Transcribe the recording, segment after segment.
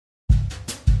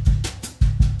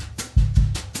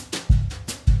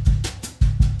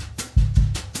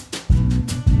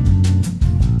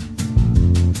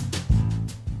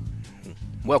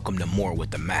Welcome to More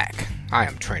with the Mac. I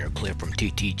am Trainer Cliff from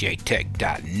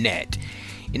ttjtech.net.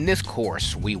 In this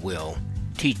course, we will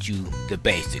teach you the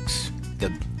basics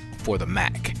for the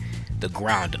Mac, the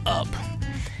ground up,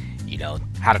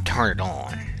 how to turn it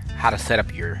on, how to set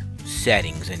up your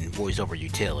settings and voice over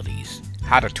utilities,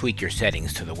 how to tweak your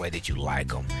settings to the way that you like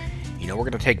them. We're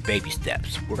going to take baby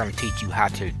steps. We're going to teach you how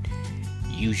to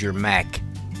use your Mac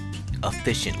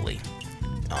efficiently.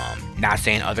 Not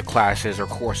saying other classes or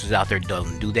courses out there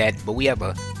don't do that, but we have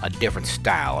a different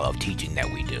style of teaching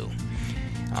that we do.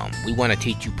 We want to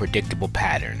teach you predictable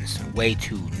patterns, a way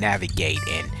to navigate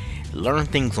and learn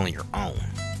things on your own.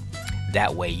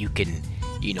 That way you can,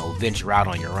 venture out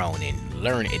on your own and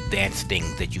learn advanced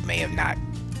things that you may have not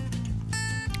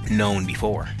known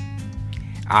before.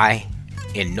 I,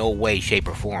 in no way, shape,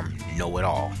 or form, know it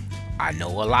all. I know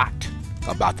a lot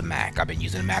about the Mac. I've been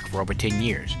using the Mac for over 10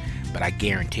 years. But I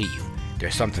guarantee you,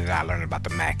 there's something that I learn about the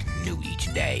Mac new each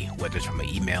day, whether it's from an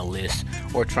email list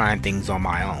or trying things on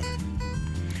my own.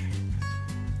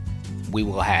 We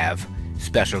will have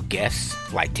special guests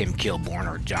like Tim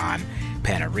Kilborn or John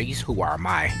Panarese, who are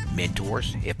my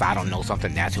mentors. If I don't know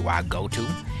something, that's who I go to.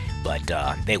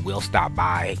 But they will stop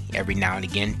by every now and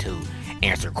again to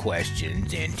answer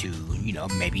questions and to,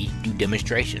 maybe do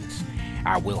demonstrations.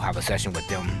 I will have a session with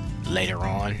them later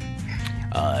on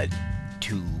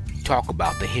to talk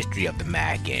about the history of the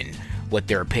Mac and what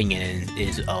their opinion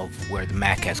is of where the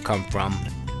Mac has come from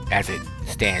as it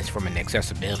stands from an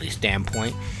accessibility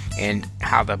standpoint, and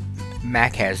how the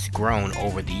Mac has grown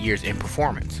over the years in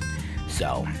performance.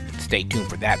 So stay tuned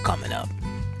for that coming up.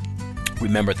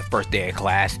 Remember, the first day of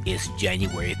class is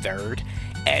January 3rd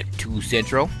at 2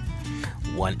 Central,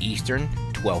 1 Eastern,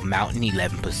 12 Mountain,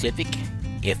 11 Pacific.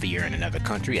 If you're in another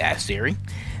country, ask Siri.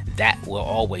 That will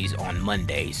always on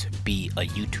Mondays be a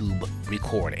YouTube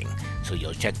recording. So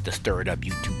you'll check the Stir It Up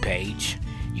YouTube page.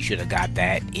 You should have got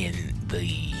that in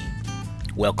the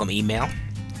welcome email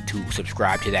to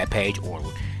subscribe to that page, or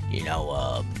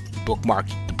bookmark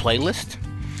the playlist.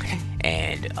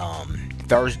 And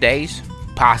Thursdays,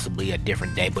 possibly a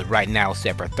different day, but right now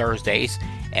set for Thursdays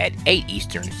at 8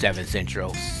 Eastern, 7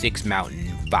 Central, 6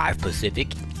 Mountain, 5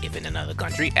 Pacific. If in another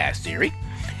country, ask Siri.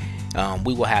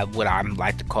 We will have what I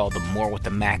like to call the More with the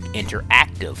Mac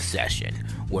interactive session,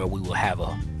 where we will have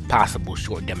a possible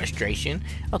short demonstration,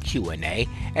 a Q&A,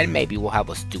 and maybe we'll have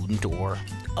a student or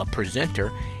a presenter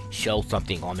show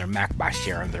something on their Mac by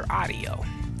sharing their audio.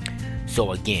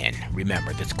 So again,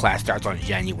 remember, this class starts on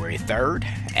January 3rd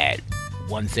at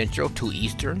 1 Central, 2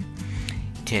 Eastern,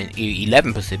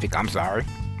 11 Pacific,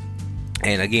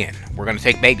 And again, we're going to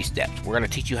take baby steps. We're going to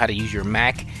teach you how to use your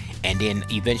Mac, and then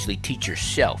eventually teach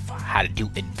yourself how to do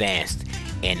advanced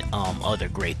and other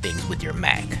great things with your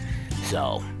Mac.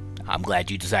 So I'm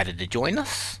glad you decided to join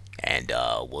us, and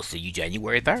we'll see you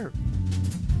January 3rd.